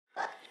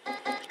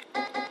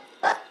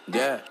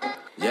Yeah,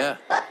 yeah,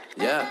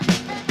 yeah.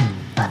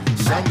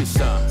 Show me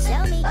some.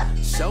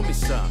 Show me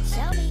some.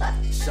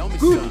 Show me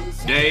Good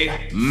some.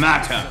 day,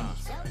 madam.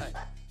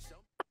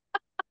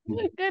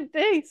 Good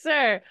day,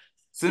 sir.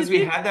 Since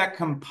we had that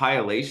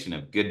compilation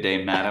of Good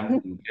Day,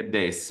 Madam, and Good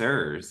Day,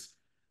 Sirs,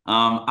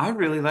 I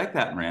really like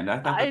that, Miranda. I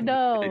thought I that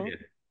was a good know. idea.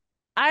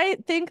 I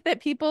think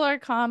that people are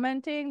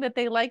commenting that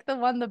they like the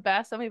one the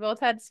best, and we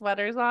both had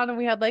sweaters on and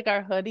we had like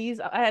our hoodies.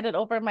 I had it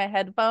over my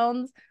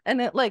headphones,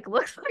 and it like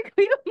looks like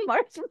we have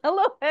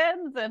marshmallow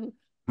heads and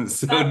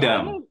So that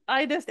dumb. one.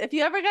 I just, if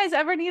you guys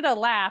ever need a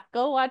laugh,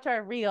 go watch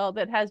our reel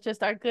that has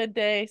just our good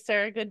day,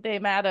 sir, good day,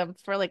 madam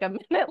for like a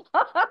minute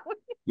long.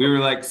 We were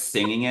like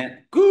singing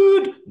it.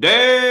 Good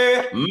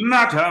day,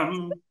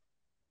 madam.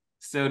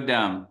 So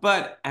dumb.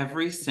 But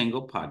every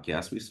single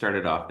podcast we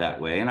started off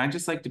that way, and I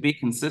just like to be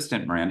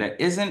consistent, Miranda.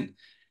 Isn't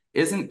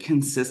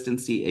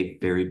consistency a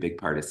very big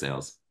part of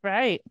sales?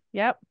 Right.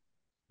 Yep.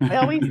 I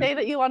always say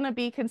that you want to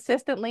be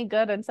consistently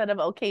good instead of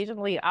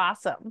occasionally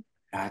awesome.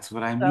 That's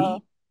what I mean.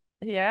 So,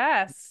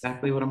 yes.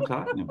 Exactly what I'm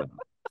talking about.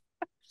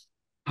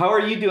 How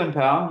are you doing,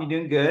 pal? You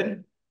doing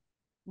good?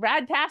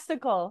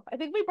 Radtastical. I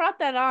think we brought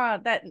that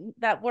on,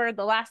 that word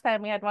the last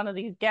time we had one of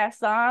these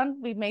guests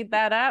on. We made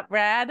that up.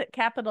 Rad,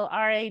 capital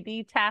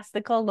R-A-D,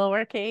 tastical,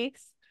 lowercase.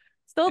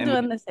 Still And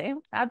doing the same.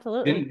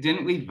 Absolutely.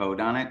 didn't we vote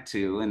on it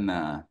too in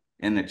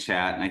the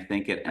chat? And I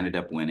think it ended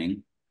up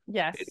winning.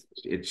 Yes.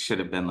 It should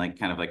have been like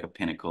kind of like a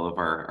pinnacle of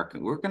our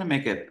we're gonna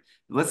make it.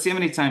 Let's see how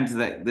many times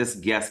that this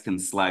guest can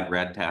slide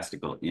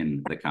Radtastical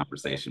in the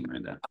conversation,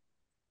 Miranda.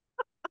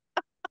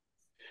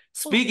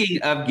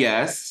 Speaking of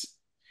guests,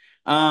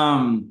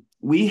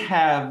 we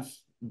have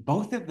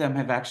both of them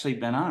have actually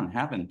been on,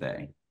 haven't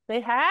they? They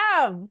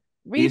have.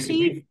 Yes,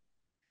 Repeat.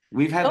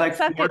 we've had Don't like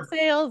suck at four.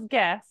 sales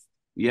guests.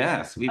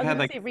 Yes, we've I was had gonna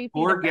like say repeat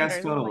four guests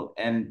offenders. I'm like, total,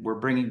 and we're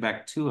bringing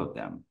back two of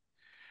them.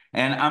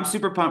 And I'm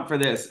super pumped for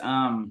this.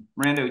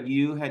 Miranda,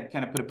 you had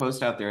kind of put a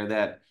post out there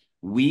that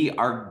we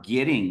are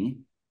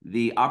getting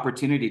the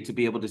opportunity to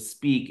be able to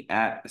speak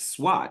at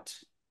SWAT.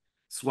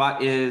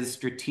 SWAT is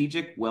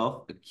Strategic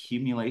Wealth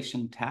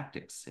Accumulation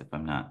Tactics, if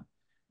I'm not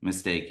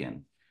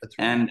mistaken. That's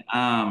right.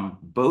 And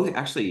both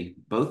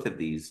of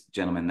these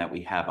gentlemen that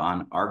we have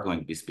on are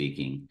going to be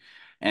speaking.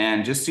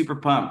 And just super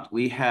pumped.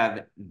 We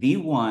have the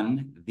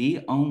one,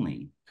 the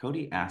only,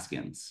 Cody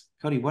Askins.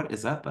 Cody, what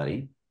is up,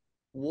 buddy?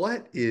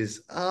 What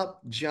is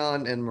up,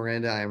 John and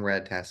Miranda? I am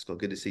Radtastical.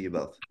 Good to see you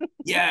both.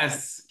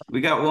 Yes,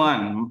 we got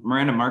one.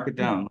 Miranda, mark it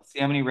down. Let's see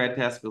how many red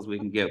testicles we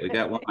can get. We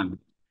got one.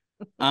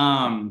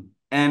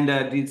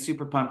 Dude,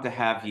 super pumped to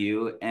have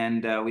you.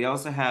 And we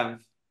also have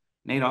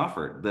Nate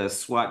Auffort, the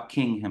SWAT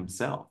king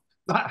himself.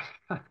 I'm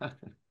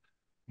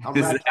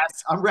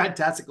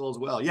Radtastical as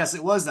well. Yes,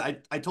 it was.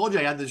 I told you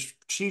I had this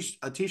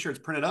t-shirts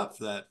printed up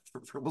for that.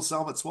 We'll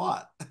sell them at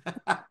SWAT.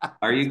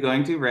 Are you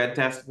going to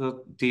Radtastical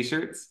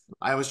t-shirts?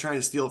 I was trying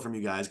to steal from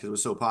you guys because it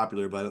was so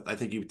popular, but I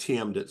think you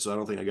TM'd it, so I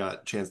don't think I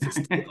got a chance to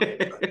steal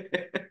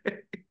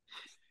it.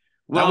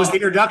 Well, that was the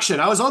introduction.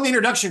 I was on the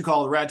introduction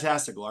call with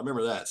Radtastical. I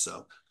remember that.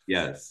 So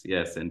yes,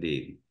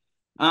 indeed.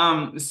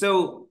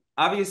 So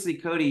obviously,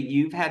 Cody,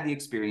 you've had the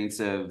experience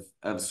of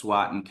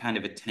SWAT and kind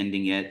of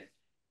attending it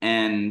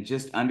and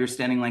just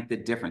understanding like the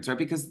difference, right?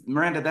 Because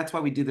Miranda, that's why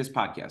we do this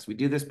podcast.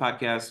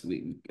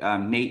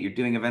 Nate, you're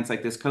doing events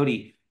like this.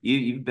 Cody,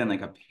 you've been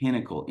like a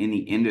pinnacle in the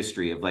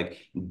industry of like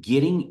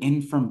getting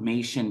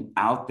information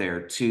out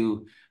there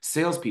to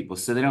salespeople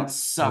so they don't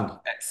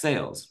suck at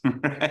sales,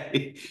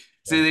 right?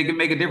 So they can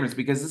make a difference,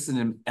 because this is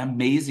an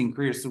amazing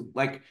career. So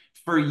like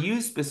for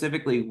you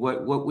specifically,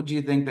 what would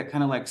you think that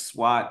kind of like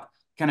SWAT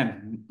kind of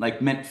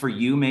like meant for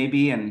you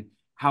maybe, and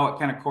how it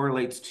kind of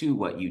correlates to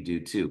what you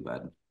do too,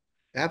 bud?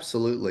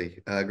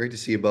 Absolutely. Great to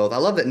see you both. I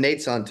love that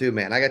Nate's on too,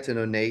 man. I got to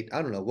know Nate.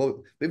 I don't know what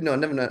I've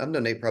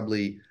known Nate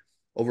probably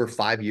over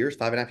 5 years,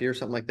 5.5 years,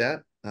 something like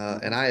that.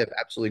 And I have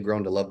absolutely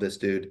grown to love this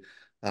dude.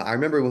 I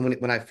remember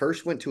when I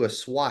first went to a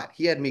SWAT,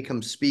 he had me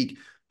come speak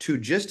to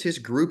just his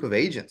group of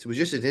agents. It was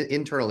just an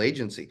internal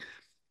agency.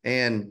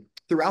 And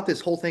throughout this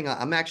whole thing,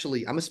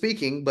 I'm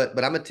speaking,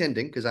 but I'm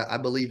attending because I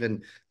believe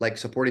in like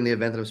supporting the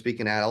event that I'm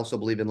speaking at. I also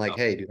believe in like,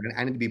 hey, dude,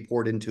 I need to be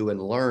poured into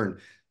and learn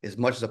as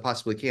much as I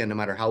possibly can, no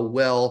matter how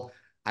well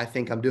I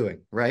think I'm doing,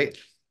 right?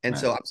 And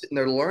so I'm sitting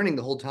there learning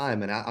the whole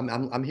time, and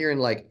I'm hearing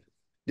like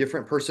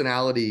different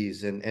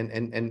personalities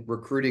and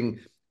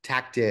recruiting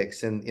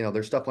tactics, and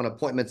there's stuff on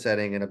appointment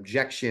setting and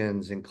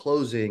objections and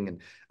closing,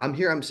 and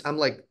I'm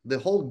like the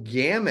whole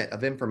gamut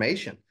of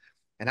information,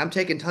 and I'm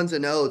taking tons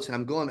of notes,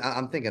 and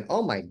I'm thinking,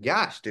 oh my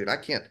gosh, dude, I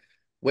can't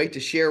wait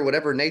to share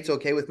whatever Nate's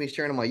okay with me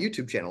sharing on my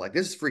YouTube channel. Like,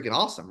 this is freaking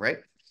awesome, right?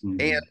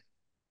 Mm-hmm. And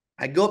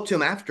I go up to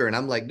him after, and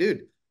I'm like,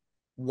 dude,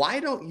 why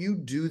don't you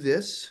do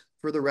this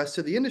for the rest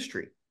of the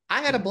industry?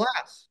 I had a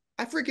blast.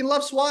 I freaking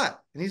love SWAT.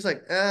 And he's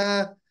like,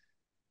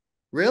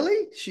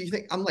 really?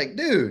 I'm like,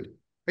 dude,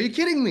 are you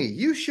kidding me?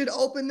 You should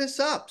open this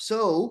up.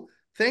 So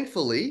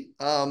thankfully,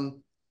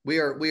 we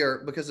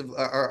are because of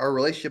our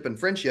relationship and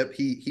friendship,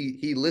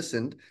 he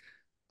listened.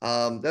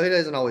 Though he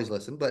doesn't always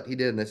listen, but he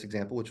did in this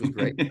example, which was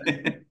great.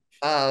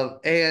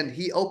 And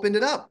he opened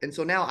it up. And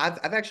so now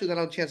I've actually got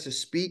a chance to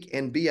speak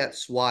and be at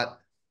SWAT.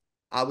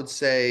 I would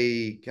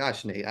say,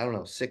 gosh, Nate, I don't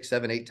know, 6,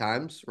 7, 8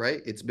 times, right?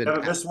 It's been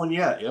Haven't missed one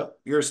yet. Yep.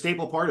 You're a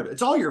staple part of it.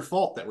 It's all your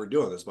fault that we're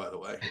doing this, by the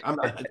way.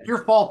 It's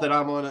your fault that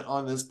I'm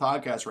on this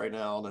podcast right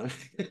now.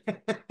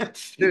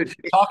 dude.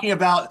 Talking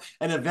about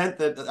an event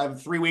that I'm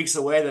 3 weeks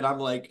away that I'm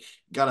like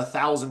got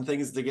 1,000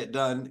 things to get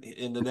done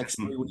in the next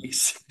 3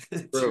 weeks.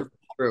 True,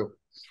 true.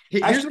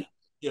 Actually,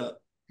 yeah.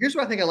 Here's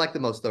what I think I like the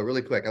most, though,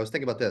 really quick. I was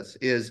thinking about this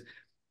is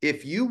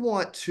if you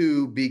want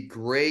to be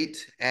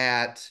great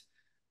at,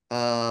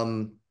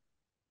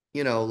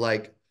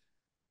 like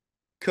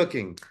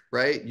cooking,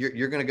 right?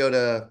 You're going to go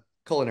to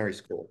culinary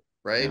school,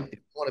 right? Yeah. If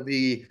you want to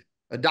be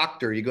a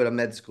doctor, you go to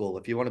med school.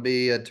 If you want to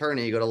be an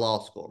attorney, you go to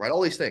law school, right?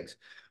 All these things.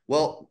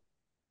 Well,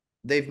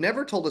 they've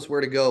never told us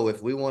where to go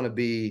if we want to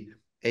be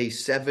a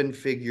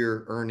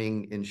 7-figure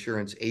earning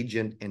insurance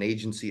agent and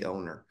agency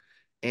owner.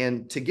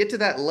 And to get to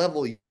that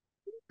level, you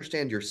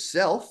understand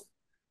yourself,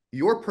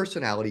 your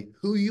personality,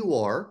 who you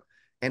are,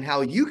 and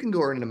how you can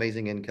go earn an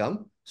amazing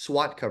income.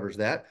 SWAT covers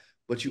that.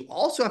 But you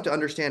also have to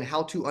understand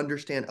how to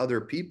understand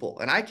other people.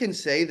 And I can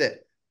say that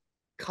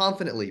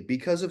confidently,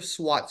 because of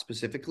SWAT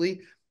specifically,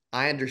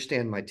 I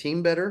understand my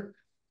team better.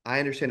 I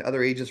understand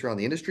other agents around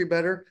the industry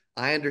better.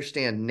 I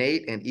understand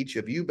Nate and each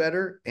of you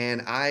better.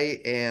 And I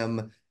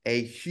am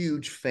a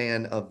huge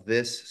fan of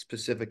this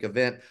specific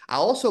event. I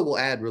also will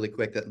add really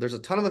quick that there's a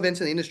ton of events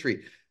in the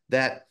industry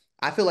that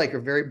I feel like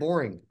are very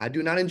boring. I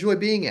do not enjoy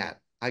being at.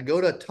 I go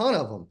to a ton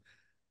of them.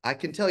 I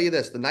can tell you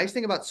this: the nice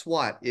thing about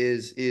SWAT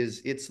is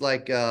it's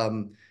like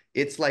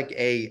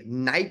a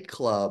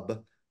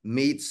nightclub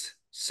meets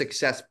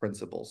success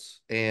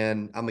principles,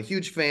 and I'm a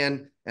huge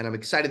fan, and I'm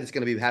excited it's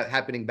going to be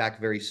happening back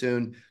very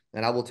soon.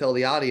 And I will tell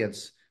the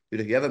audience,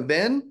 dude, if you haven't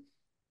been,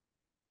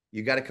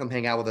 you got to come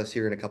hang out with us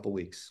here in a couple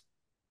weeks.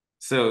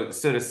 So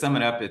to sum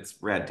it up, it's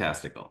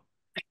radtastical.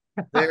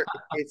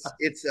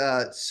 It's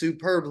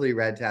superbly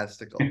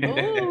radtastical.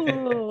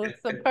 Ooh,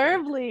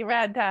 superbly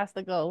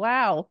radtastical.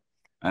 Wow.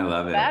 I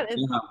love it. That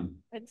is,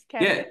 it's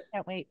yeah,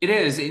 can't wait. It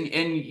is,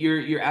 and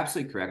you're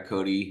absolutely correct,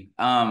 Cody.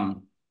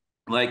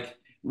 Like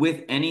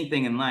with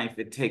anything in life,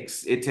 it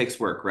takes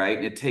work,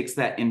 right? It takes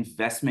that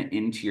investment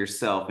into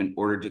yourself in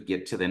order to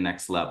get to the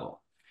next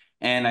level.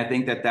 And I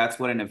think that that's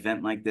what an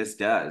event like this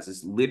does,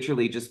 is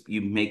literally just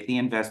you make the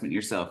investment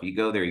yourself. You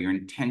go there, you're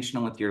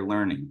intentional with your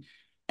learning.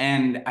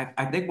 And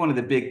I think one of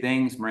the big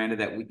things, Miranda,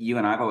 that you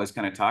and I've always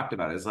kind of talked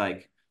about is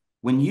like,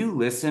 when you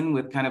listen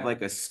with kind of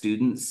like a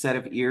student's set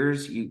of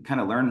ears, you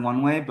kind of learn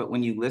one way, but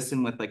when you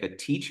listen with like a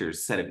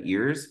teacher's set of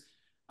ears,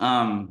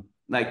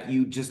 like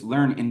you just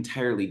learn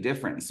entirely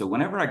different. So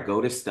whenever I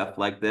go to stuff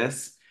like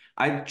this,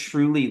 I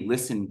truly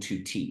listen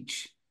to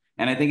teach.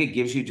 And I think it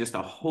gives you just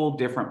a whole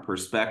different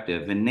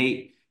perspective. And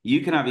Nate,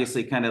 you can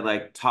obviously kind of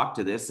like talk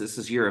to this. This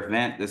is your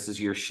event. This is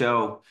your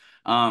show.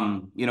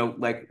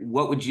 Like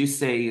what would you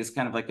say is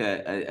kind of like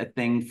a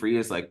thing for you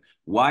is like,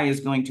 why is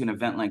going to an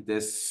event like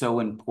this so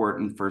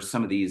important for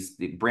some of these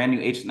brand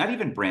new agents, not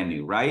even brand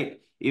new,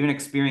 right? Even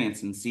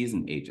experienced and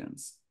seasoned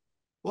agents?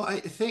 Well, I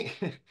think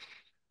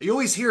you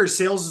always hear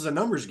sales is a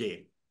numbers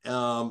game.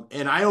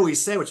 And I always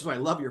say, which is why I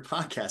love your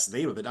podcast, the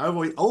name of it. I've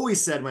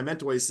always said, my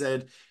mentor always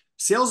said,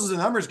 sales is a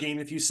numbers game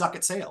if you suck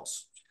at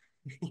sales.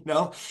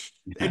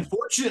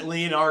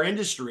 Unfortunately, in our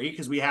industry,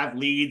 because we have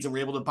leads and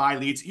we're able to buy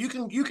leads, you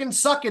can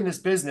suck in this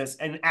business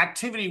and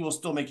activity will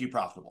still make you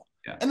profitable.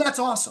 Yeah. And that's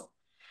awesome.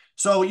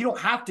 So you don't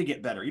have to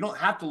get better. You don't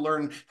have to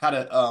learn how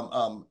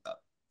to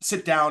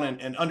sit down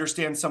and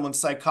understand someone's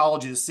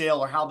psychology of sale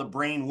or how the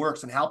brain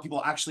works and how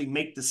people actually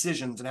make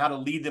decisions and how to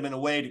lead them in a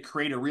way to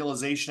create a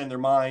realization in their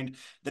mind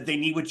that they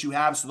need what you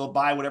have so they'll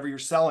buy whatever you're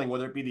selling,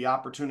 whether it be the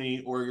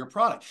opportunity or your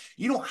product.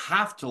 You don't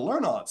have to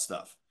learn all that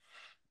stuff.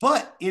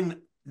 But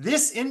in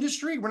this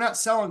industry, we're not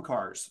selling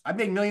cars. I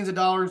made millions of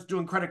dollars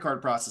doing credit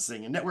card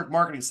processing and network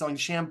marketing, selling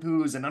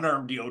shampoos and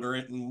underarm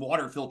deodorant and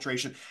water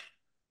filtration.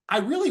 I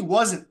really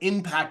wasn't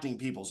impacting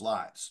people's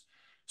lives.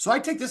 So I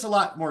take this a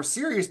lot more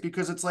serious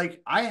because it's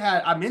like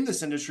I'm in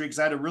this industry because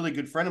I had a really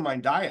good friend of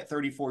mine die at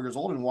 34 years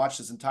old and watched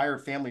his entire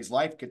family's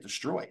life get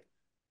destroyed.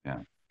 Yeah.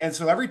 And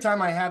so every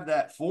time I have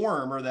that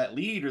form or that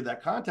lead or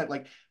that contact,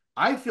 like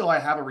I feel I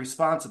have a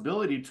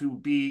responsibility to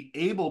be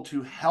able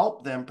to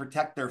help them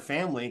protect their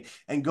family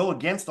and go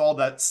against all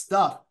that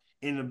stuff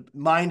in the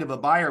mind of a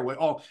buyer. Where,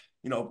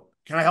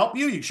 can I help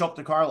you? You show up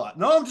to the car lot.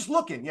 No, I'm just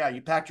looking. Yeah,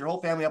 you packed your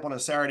whole family up on a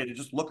Saturday to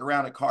just look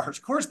around at cars.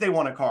 Of course they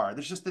want a car.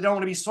 There's just they don't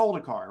want to be sold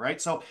a car,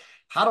 right? So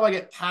how do I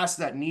get past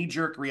that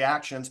knee-jerk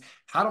reactions?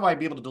 How do I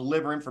be able to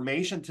deliver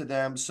information to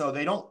them so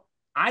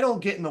I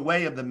don't get in the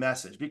way of the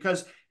message?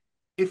 Because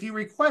if you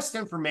request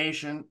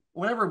information,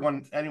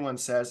 whenever anyone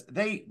says,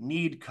 they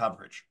need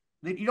coverage.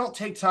 You don't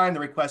take time to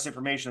request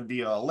information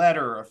via a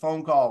letter or a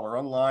phone call or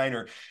online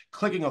or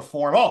clicking a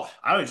form. Oh,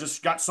 I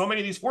just got so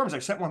many of these forms. I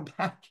sent one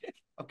back.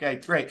 Okay,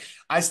 great.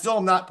 I still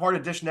am not part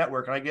of Dish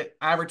Network, and I get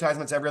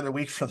advertisements every other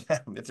week from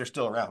them if they're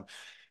still around.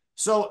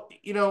 So,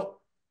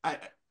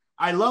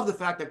 I love the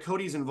fact that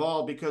Cody's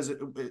involved because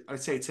I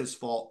say it's his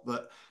fault,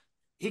 but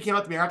he came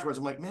up to me afterwards.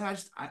 I'm like, man,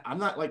 I'm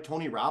not like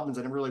Tony Robbins.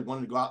 I never really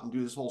wanted to go out and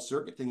do this whole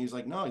circuit thing. He's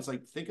like, no, he's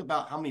like, think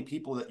about how many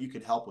people that you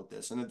could help with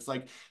this. And it's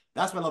like,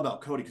 that's what I love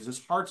about Cody, because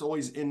his heart's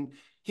always in.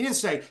 He didn't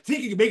say,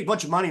 think you can make a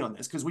bunch of money on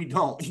this, because we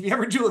don't. If you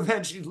ever do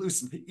events, you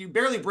lose. You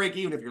barely break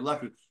even if you're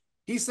lucky.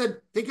 He said,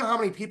 think of how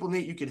many people,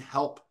 Nate, you could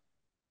help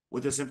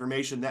with this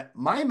information that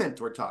my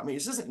mentor taught me.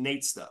 This isn't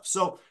Nate's stuff.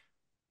 So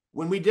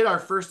when we did our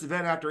first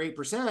event after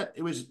 8%,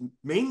 it was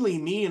mainly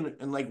me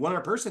and like one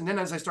other person. Then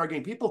as I started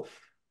getting people,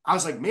 I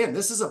was like, man,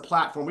 this is a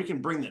platform. We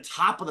can bring the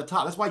top of the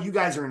top. That's why you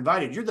guys are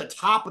invited. You're the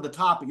top of the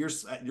top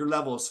at your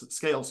level of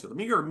scale. I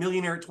mean, you're a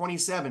millionaire at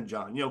 27,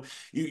 John. You know,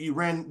 you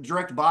ran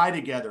direct buy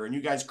together and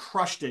you guys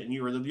crushed it. And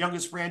you were the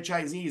youngest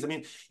franchisees. I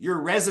mean, your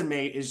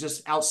resume is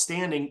just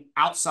outstanding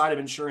outside of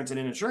insurance and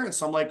in insurance.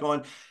 So I'm like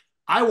going,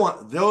 I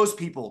want those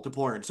people to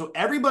pour in. So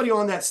everybody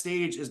on that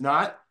stage is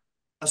not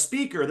a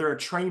speaker. They're a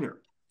trainer.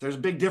 There's a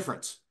big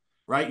difference,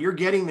 right? You're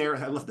getting there.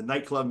 I love the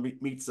nightclub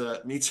meets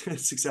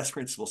success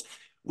principles.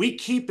 We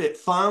keep it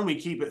fun. We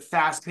keep it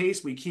fast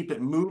paced. We keep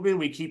it moving.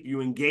 We keep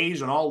you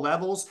engaged on all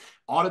levels,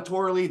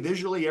 auditorily,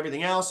 visually,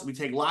 everything else. We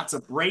take lots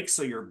of breaks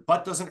so your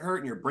butt doesn't hurt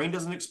and your brain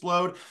doesn't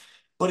explode.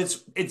 But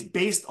it's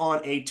based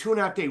on a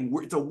 2.5 day,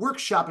 it's a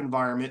workshop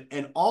environment,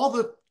 and all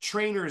the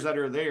trainers that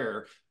are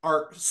there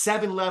are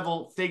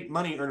 7-level fake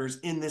money earners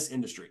in this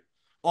industry,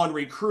 on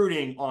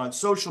recruiting, on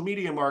social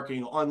media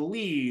marketing, on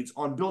leads,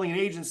 on building an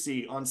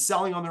agency, on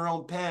selling on their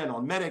own pen,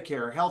 on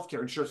Medicare,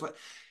 healthcare, insurance.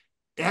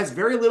 It has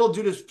very little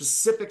due to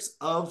specifics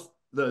of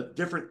the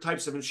different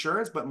types of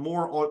insurance, but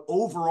more on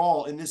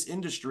overall in this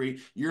industry,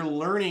 you're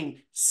learning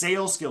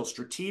sales skills,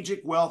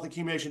 strategic wealth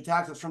accumulation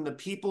tactics from the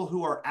people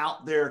who are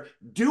out there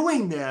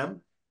doing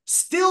them,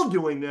 still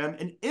doing them,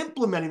 and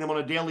implementing them on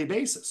a daily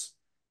basis.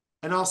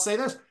 And I'll say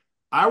this,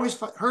 I always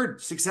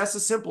heard success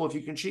is simple if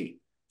you can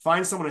cheat.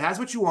 Find someone who has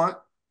what you want,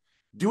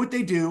 do what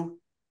they do,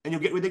 and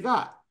you'll get what they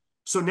got.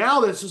 So now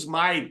this is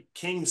my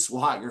king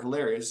SWAT. You're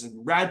hilarious. It's a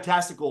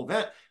rad-tastical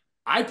event.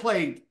 I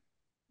played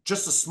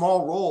just a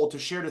small role to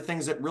share the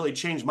things that really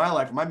changed my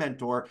life, my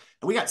mentor.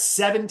 And we got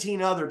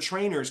 17 other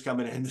trainers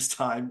coming in this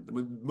time,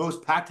 the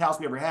most packed house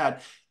we ever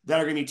had, that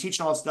are going to be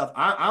teaching all this stuff.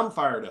 I'm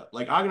fired up.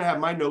 Like, I'm going to have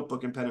my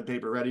notebook and pen and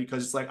paper ready,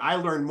 because it's like I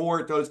learned more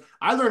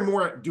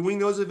at doing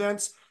those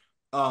events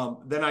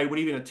than I would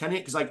even attend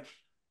it. Because like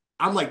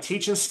I'm like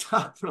teaching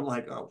stuff and I'm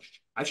like, oh,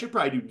 I should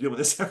probably be doing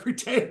this every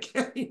day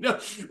again. You know,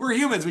 we're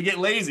humans, we get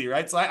lazy,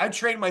 right? So I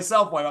train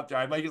myself while I'm up there.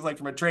 I like, it's like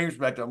from a training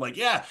perspective, I'm like,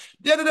 yeah.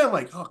 I'm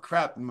like, oh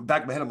crap. In the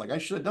back of my head, I'm like, I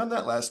should have done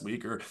that last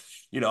week, or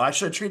you know, I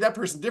should have treated that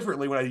person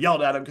differently when I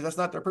yelled at them, because that's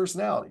not their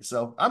personality.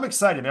 So I'm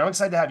excited, man. I'm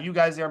excited to have you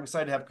guys there. I'm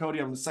excited to have Cody.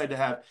 I'm excited to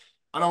have.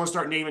 I don't want to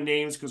start naming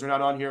names because they're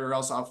not on here, or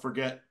else I'll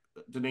forget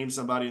to name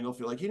somebody and they'll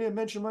feel like he didn't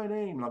mention my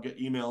name, and I'll get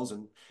emails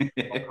and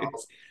phone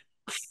calls.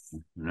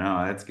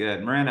 No, that's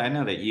good. Miranda, I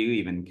know that you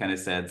even kind of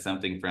said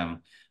something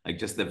from like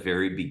just the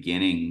very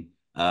beginning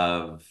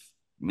of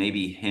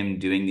maybe him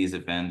doing these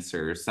events,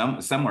 or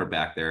somewhere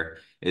back there,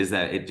 is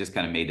that it just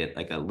kind of made it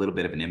like a little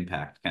bit of an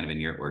impact kind of in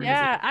your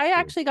organization. Yeah, I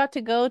actually got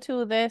to go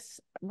to this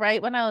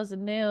right when I was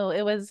new.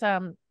 It was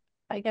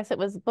I guess it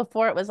was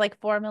before it was like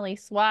formally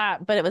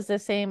SWAT, but it was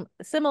the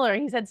similar.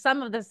 He said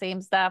some of the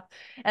same stuff.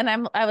 And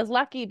I was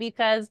lucky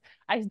because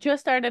I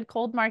just started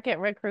cold market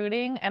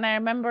recruiting. And I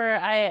remember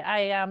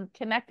I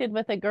connected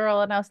with a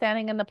girl, and I was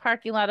standing in the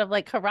parking lot of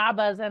like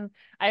Carrabba's, and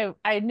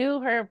I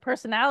knew her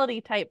personality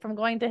type from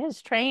going to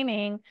his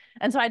training.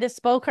 And so I just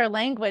spoke her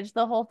language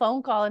the whole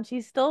phone call, and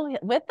she's still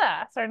with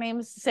us. Her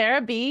name's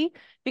Sarah B.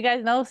 If you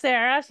guys know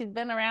Sarah, she's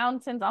been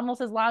around since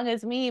almost as long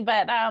as me,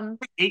 but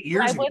 8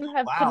 years I wouldn't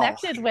have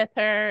connected with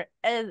her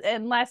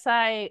unless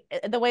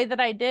the way that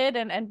I did,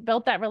 and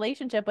built that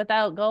relationship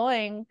without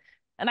going.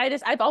 And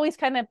I've always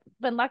kind of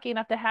been lucky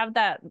enough to have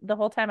that the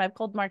whole time I've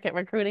cold market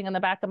recruiting in the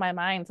back of my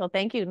mind. So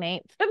thank you,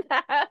 Nate, for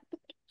that.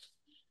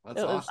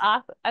 That's it was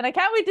awesome. And I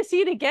can't wait to see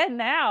it again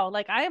now.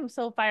 Like, I am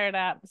so fired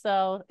up.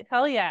 So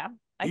hell yeah.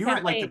 You were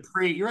at like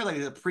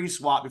the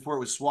pre-SWAT before it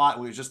was SWAT.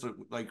 We was just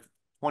like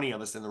 20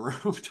 of us in the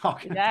room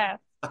talking. Yeah.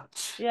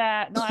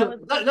 Yeah. No, I was.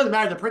 It doesn't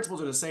matter. The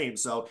principles are the same.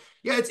 So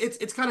yeah,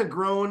 it's kind of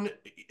grown.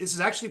 This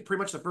is actually pretty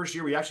much the first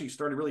year we actually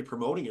started really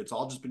promoting it. It's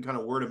all just been kind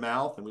of word of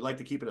mouth, and we like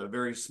to keep it a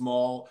very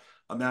small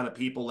amount of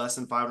people, less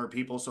than 500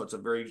 people. So it's a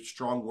very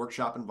strong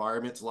workshop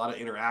environment. It's a lot of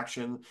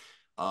interaction.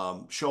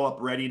 Show up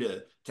ready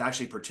to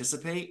actually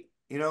participate.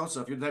 You know,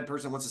 so if you're that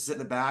person who wants to sit in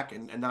the back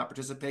and not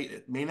participate,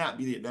 it may not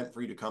be the event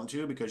for you to come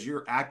to, because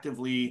you're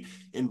actively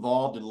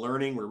involved in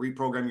learning. We're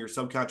reprogramming your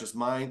subconscious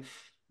mind.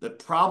 The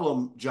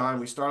problem, John,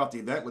 we start off the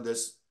event with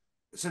this,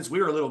 since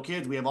we were little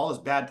kids, we have all this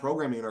bad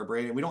programming in our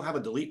brain, and we don't have a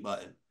delete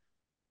button.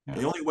 Yeah.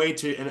 The only way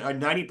to, and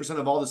 90%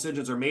 of all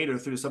decisions are made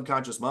through the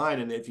subconscious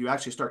mind. And if you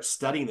actually start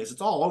studying this,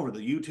 it's all over the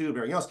YouTube and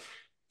everything else.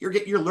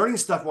 You're learning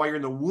stuff while you're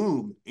in the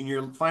womb in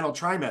your final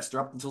trimester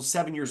up until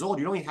 7 years old.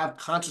 You don't even have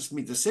conscious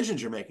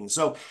decisions you're making.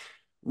 So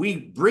we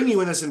bring you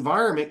in this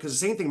environment, because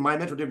the same thing my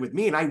mentor did with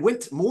me, and I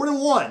went more than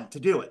one to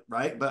do it,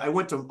 right? But I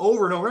went to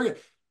over and over again.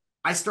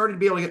 I started to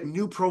be able to get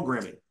new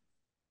programming.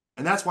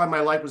 And that's why my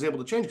life was able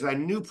to change, because I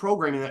knew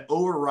programming that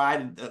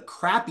override the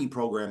crappy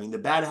programming, the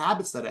bad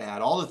habits that I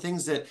had, all the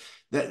things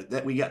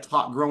that we got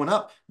taught growing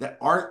up that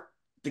aren't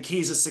the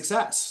keys of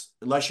success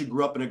unless you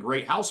grew up in a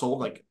great household.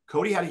 Like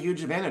Cody had a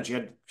huge advantage. He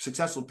had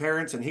successful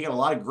parents and he got a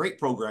lot of great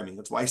programming.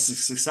 That's why he's as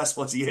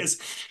successful as he is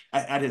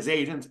at his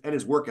age, and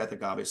his work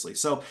ethic, obviously.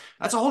 So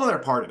that's a whole other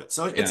part of it.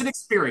 So it's an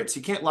experience.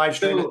 You can't live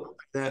stream it like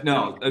that.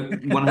 No,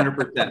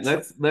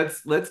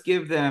 100%. Let's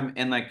give them,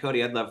 and like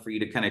Cody, I'd love for you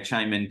to kind of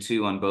chime in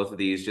too on both of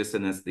these, just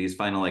in these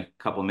final like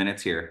couple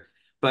minutes here.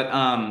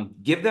 But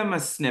give them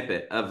a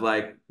snippet of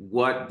like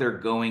what they're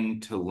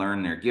going to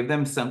learn there. Give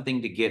them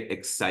something to get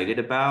excited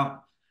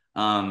about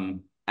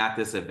at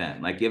this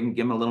event. Like give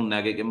them a little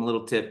nugget, give them a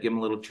little tip, give them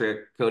a little trick.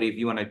 Cody, if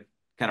you want to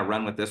kind of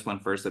run with this one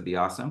first, that'd be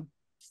awesome.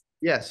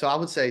 Yeah, so I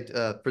would say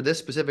for this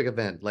specific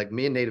event, like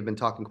me and Nate have been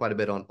talking quite a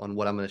bit on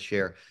what I'm going to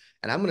share.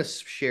 And I'm going to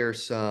share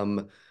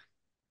some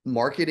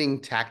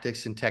marketing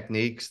tactics and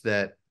techniques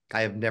that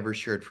I have never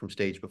shared from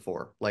stage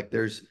before. Like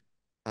there's,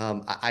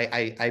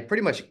 I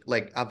pretty much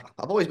like I've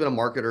always been a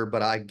marketer,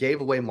 but I gave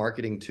away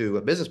marketing to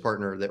a business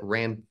partner that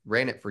ran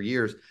it for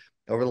years.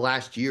 Over the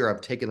last year,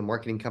 I've taken the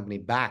marketing company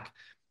back.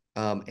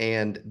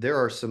 And there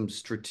are some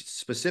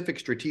specific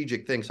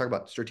strategic things. Talk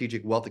about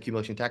strategic wealth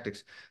accumulation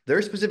tactics. There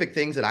are specific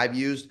things that I've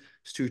used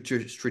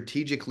to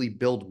strategically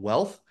build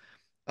wealth.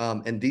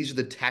 And these are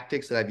the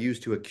tactics that I've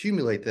used to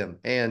accumulate them.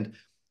 And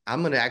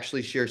I'm going to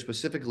actually share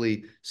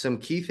specifically some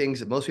key things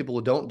that most people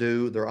don't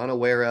do, they're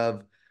unaware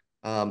of.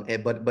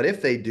 But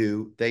if they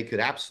do, they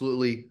could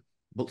absolutely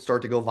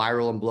start to go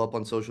viral and blow up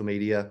on social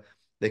media.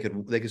 They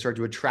could start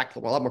to attract a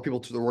lot more people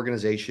to their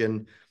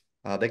organization.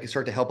 They can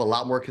start to help a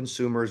lot more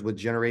consumers with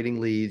generating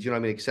leads, you know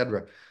what I mean, et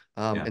cetera.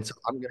 And so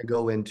I'm going to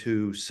go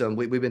into some,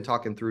 we've been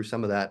talking through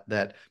some of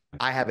that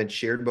I haven't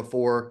shared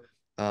before.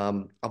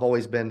 I've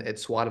always been at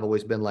SWAT, I've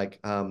always been like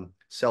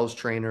sales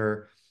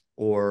trainer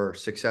or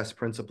success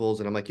principles.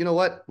 And I'm like, you know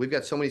what? We've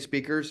got so many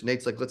speakers.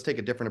 Nate's like, let's take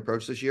a different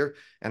approach this year.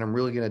 And I'm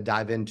really going to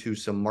dive into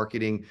some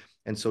marketing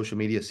and social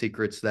media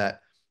secrets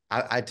that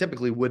I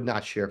typically would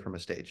not share from a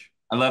stage.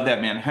 I love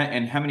that, man.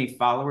 And how many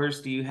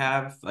followers do you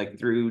have like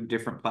through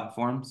different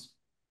platforms?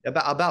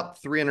 About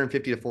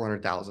 350 to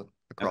 400,000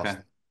 across. Okay,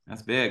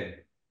 that's big.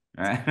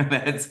 All right,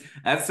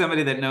 that's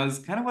somebody that knows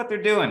kind of what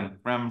they're doing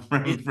from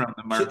the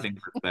marketing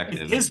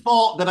perspective. It's his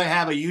fault that I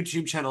have a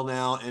YouTube channel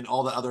now and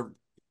all the other.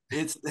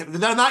 It's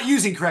they're not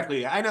using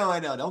correctly. I know.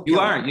 Don't you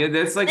aren't. Yeah,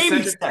 that's like Baby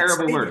such a steps,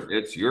 terrible baby. word.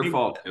 It's your Baby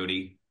fault, steps.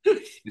 Cody.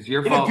 It's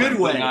your In fault a good for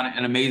putting way. on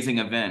an amazing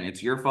event.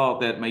 It's your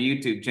fault that my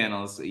YouTube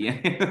channel is. Yeah.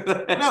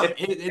 No,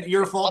 it's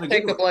your fault. I'll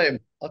take the blame.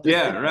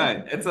 Yeah,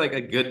 right. It's like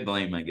a good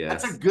blame, I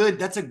guess.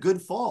 That's a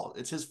good fault.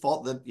 It's his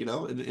fault that,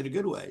 in a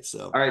good way.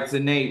 So all right. So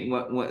Nate,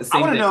 what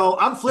I want to know,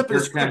 I'm flipping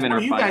the kind script. of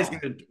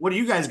What are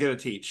you guys gonna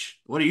teach?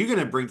 What are you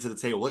gonna bring to the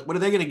table? What are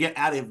they gonna get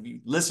out of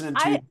you listening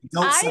to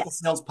Don't Suck a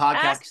Sales podcast?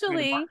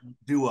 Actually,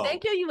 duo.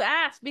 thank you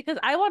asked, because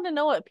I want to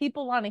know what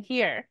people want to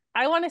hear.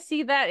 I want to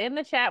see that in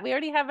the chat. We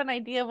already have an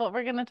idea of what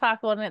we're going to talk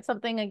about, and it's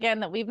something, again,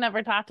 that we've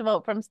never talked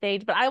about from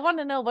stage. But I want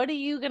to know, what are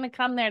you going to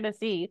come there to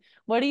see?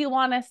 What do you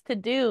want us to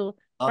do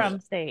from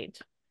stage?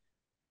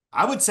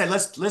 I would say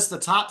let's list the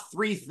top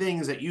 3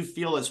 things that you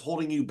feel is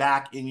holding you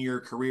back in your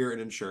career in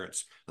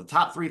insurance. The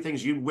top 3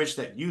 things you wish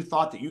that you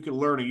thought that you could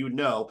learn or you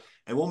know,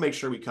 and we'll make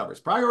sure we cover.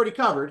 It's probably already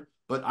covered,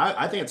 but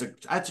I think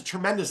that's a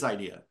tremendous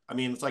idea. I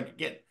mean, it's like,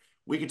 again,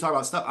 we can talk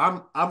about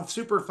stuff. I'm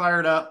super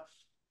fired up.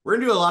 We're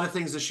gonna do a lot of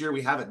things this year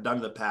we haven't done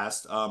in the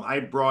past.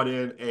 I brought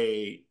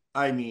in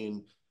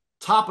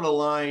top of the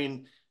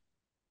line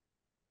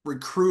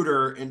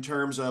recruiter in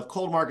terms of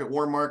cold market,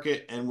 warm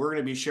market, and we're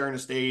going to be sharing a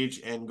stage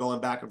and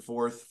going back and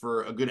forth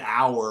for a good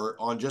hour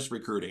on just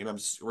recruiting.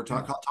 And we're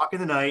talking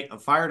tonight. I'm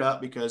fired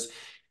up because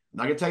I'm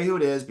not going to tell you who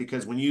it is,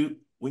 because when you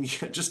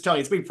just tell you,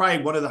 it's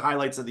probably one of the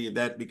highlights of the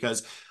event,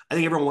 because I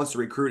think everyone wants to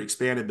recruit,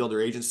 expand, and build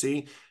their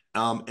agency.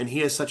 And he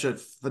has such a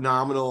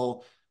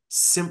phenomenal,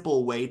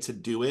 simple way to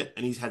do it.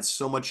 And he's had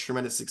so much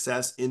tremendous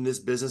success in this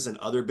business and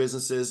other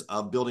businesses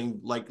of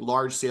building like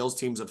large sales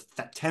teams of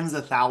tens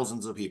of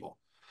thousands of people.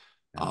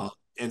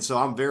 And so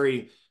I'm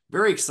very,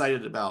 very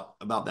excited about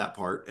that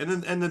part.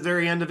 And then the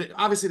very end of it,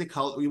 obviously the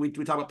color, we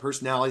talk about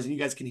personalities, and you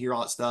guys can hear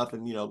all that stuff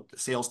and,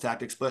 sales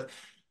tactics, but,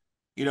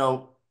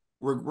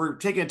 we're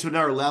taking it to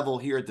another level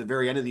here at the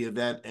very end of the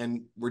event.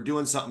 And we're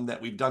doing something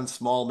that we've done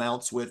small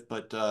amounts with,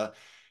 but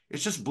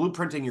it's just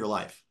blueprinting your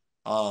life.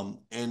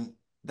 And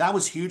that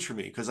was huge for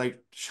me, because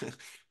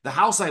the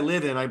house I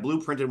live in, I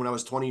blueprinted when I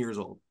was 20 years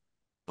old.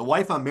 The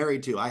wife I'm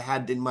married to, I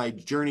had in my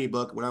journey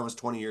book when I was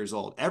 20 years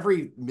old.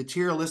 Every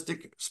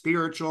materialistic,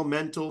 spiritual,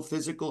 mental,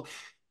 physical,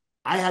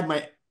 I had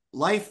my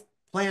life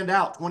planned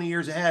out 20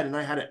 years ahead, and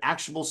I had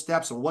actionable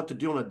steps on what to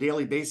do on a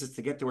daily basis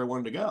to get to where I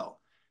wanted to go.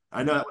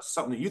 I know that was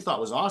something that you thought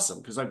was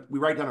awesome, because we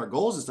write down our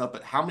goals and stuff,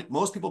 but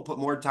most people put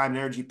more time and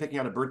energy picking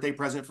out a birthday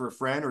present for a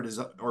friend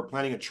or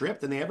planning a trip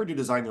than they ever do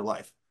design their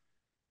life.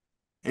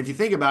 And if you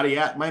think about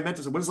it, my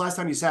mentor said, when's the last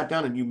time you sat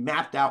down and you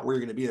mapped out where you're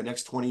going to be the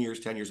next 20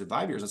 years, 10 years, and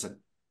 5 years? I said,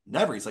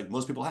 never. He's like,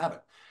 most people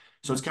haven't.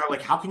 So it's kind of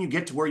like, how can you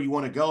get to where you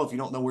want to go if you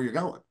don't know where you're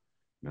going?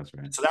 That's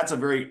right. So that's a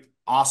very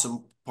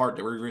awesome part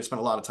that we're going to spend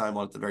a lot of time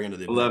on at the very end of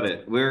the event. Love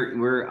it.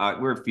 We're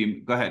a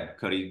few. Go ahead,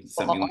 Cody.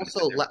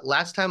 Also,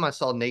 last time I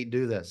saw Nate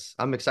do this,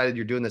 I'm excited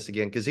you're doing this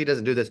again because he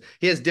doesn't do this.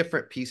 He has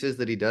different pieces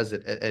that he does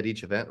at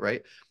each event,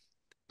 right?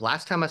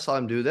 Last time I saw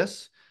him do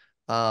this,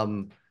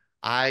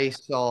 I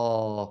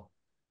saw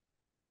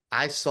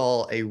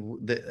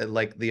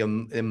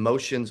the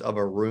emotions of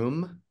a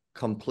room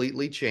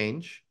completely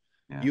change.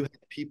 Yeah. You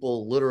had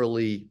people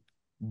literally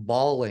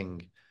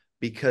bawling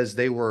because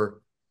they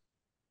were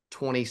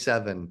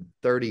 27,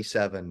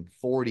 37,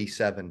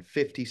 47,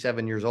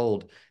 57 years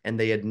old, and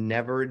they had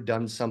never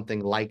done something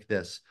like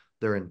this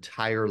their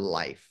entire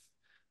life.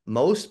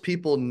 Most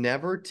people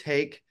never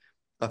take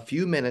a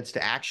few minutes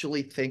to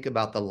actually think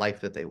about the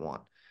life that they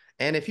want.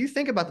 And if you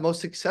think about the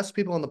most successful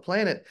people on the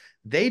planet,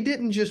 they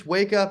didn't just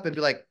wake up and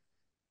be like,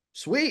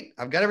 sweet,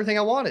 I've got everything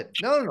I wanted.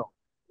 No.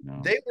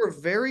 They were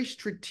very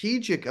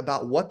strategic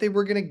about what they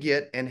were going to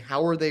get and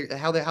how they were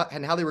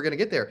going to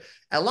get there.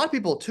 And a lot of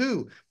people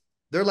too,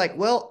 they're like,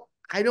 well,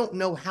 I don't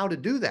know how to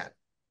do that.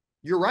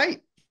 You're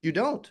right. You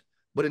don't.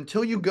 But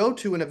until you go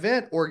to an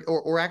event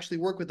or actually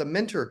work with a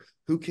mentor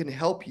who can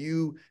help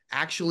you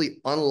actually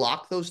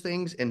unlock those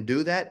things and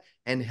do that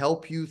and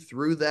help you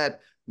through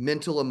that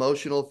mental,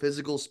 emotional,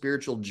 physical,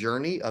 spiritual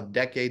journey of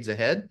decades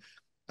ahead,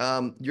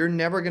 you're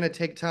never going to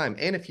take time.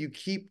 And if you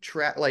keep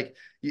track, like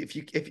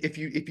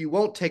if you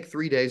won't take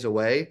 3 days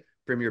away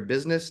from your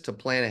business to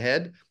plan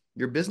ahead,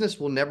 your business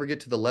will never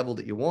get to the level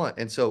that you want.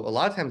 And so a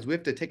lot of times we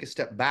have to take a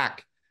step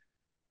back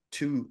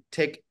to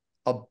take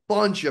a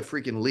bunch of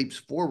freaking leaps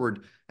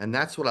forward. And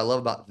that's what I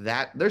love about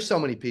that. There's so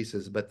many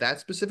pieces, but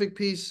that specific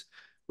piece,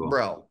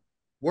 bro,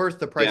 worth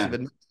the price of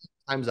it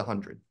times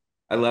 100.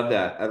 I love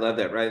that. I love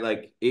that. Right.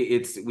 Like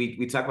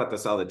we talk about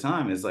this all the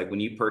time, is like when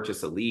you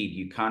purchase a lead,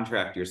 you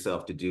contract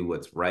yourself to do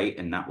what's right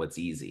and not what's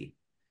easy.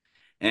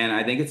 And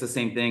I think it's the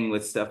same thing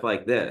with stuff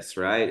like this,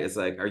 right? It's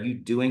like, are you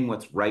doing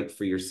what's right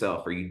for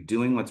yourself? Are you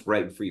doing what's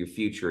right for your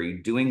future? Are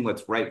you doing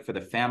what's right for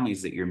the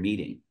families that you're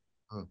meeting?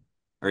 Or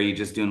are you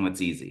just doing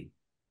what's easy?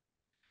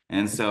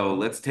 And so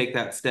let's take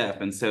that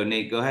step. And so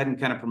Nate, go ahead and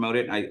kind of promote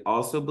it. I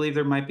also believe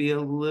there might be a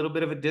little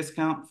bit of a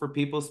discount for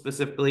people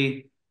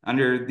specifically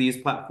under these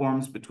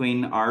platforms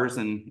between ours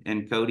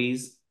and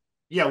Cody's.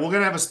 Yeah, we're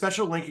going to have a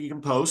special link you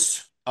can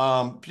post.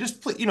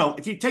 Just put,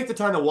 if you take the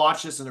time to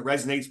watch this and it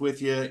resonates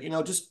with you,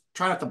 just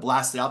try not to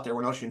blast it out there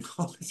when else you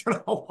know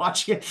they're not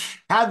watching it.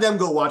 Have them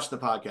go watch the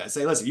podcast.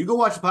 Say, listen, you go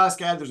watch the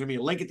podcast. There's gonna be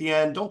a link at the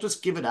end. Don't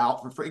just give it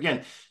out for free.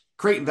 Again,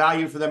 create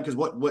value for them, because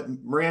what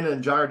Miranda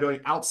and Jai are doing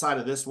outside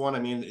of this one, I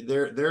mean,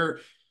 their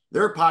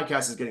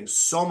podcast is getting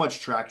so much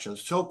traction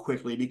so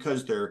quickly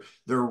because they're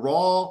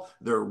raw,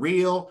 they're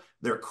real,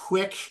 they're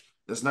quick.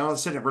 It's not on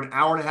sitting for an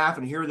hour and a half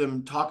and hear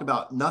them talk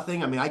about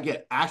nothing. I mean, I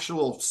get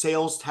actual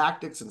sales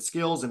tactics and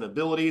skills and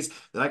abilities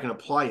that I can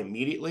apply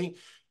immediately.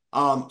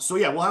 So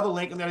yeah, we'll have a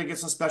link in there to get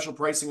some special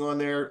pricing on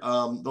there.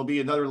 There'll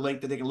be another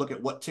link that they can look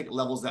at what ticket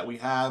levels that we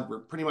have. We're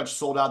pretty much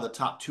sold out of the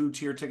top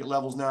 2-tier ticket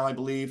levels now, I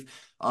believe.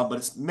 But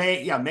it's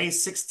May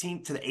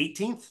 16th to the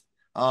 18th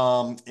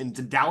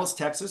into Dallas,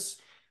 Texas.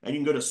 And you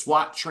can go to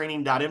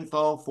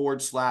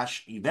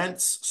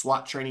swattraining.info/events,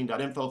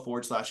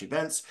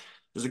 swattraining.info/events.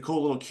 There's a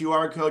cool little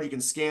QR code you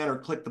can scan or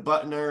click the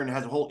button there, and it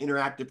has a whole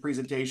interactive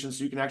presentation,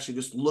 so you can actually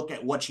just look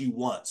at what you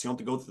want. So you don't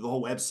have to go through the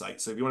whole website.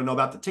 So if you want to know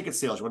about the ticket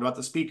sales, you want to know about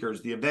the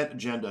speakers, the event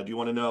agenda, do you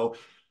want to know,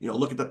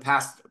 look at the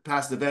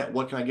past event,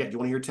 what can I get? Do you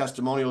want to hear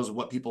testimonials of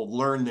what people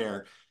learn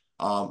there,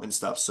 and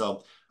stuff.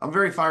 So I'm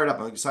very fired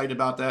up. I'm excited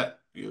about that.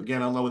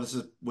 Again, I don't know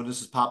when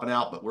this is popping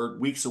out, but we're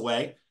weeks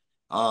away.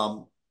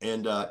 And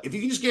if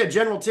you can just get a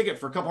general ticket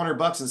for a couple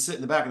 $100 and sit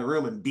in the back of the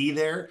room and be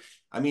there,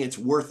 I mean, it's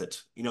worth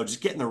it. Just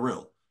get in the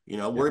room.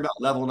 Worry about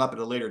leveling up at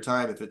a later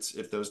time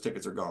if those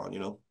tickets are gone,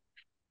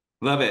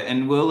 Love it.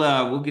 And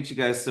we'll get you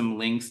guys some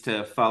links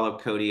to follow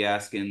Cody,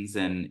 Askins,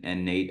 and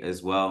Nate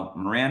as well.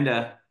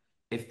 Miranda,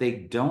 if they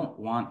don't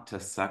want to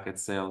suck at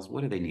sales,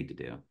 what do they need to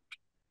do?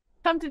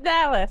 Come to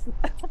Dallas.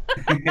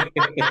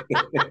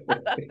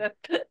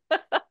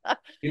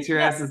 Get your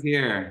asses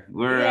here.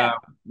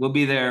 We'll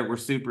be there. We're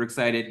super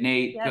excited.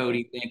 Nate,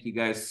 Cody, thank you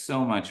guys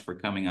so much for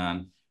coming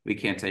on. We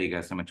can't tell you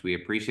guys how much we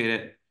appreciate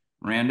it.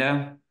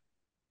 Miranda?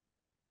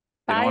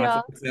 Bye,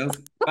 y'all.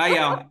 Bye,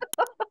 y'all.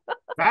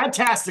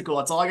 Radtastical.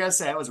 That's all I gotta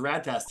say. It was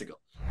radtastical.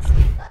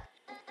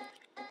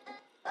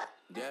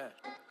 Yeah.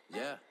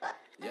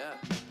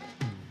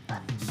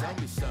 Show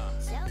me some.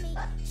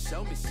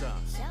 Show me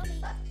some.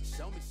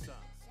 Show me some.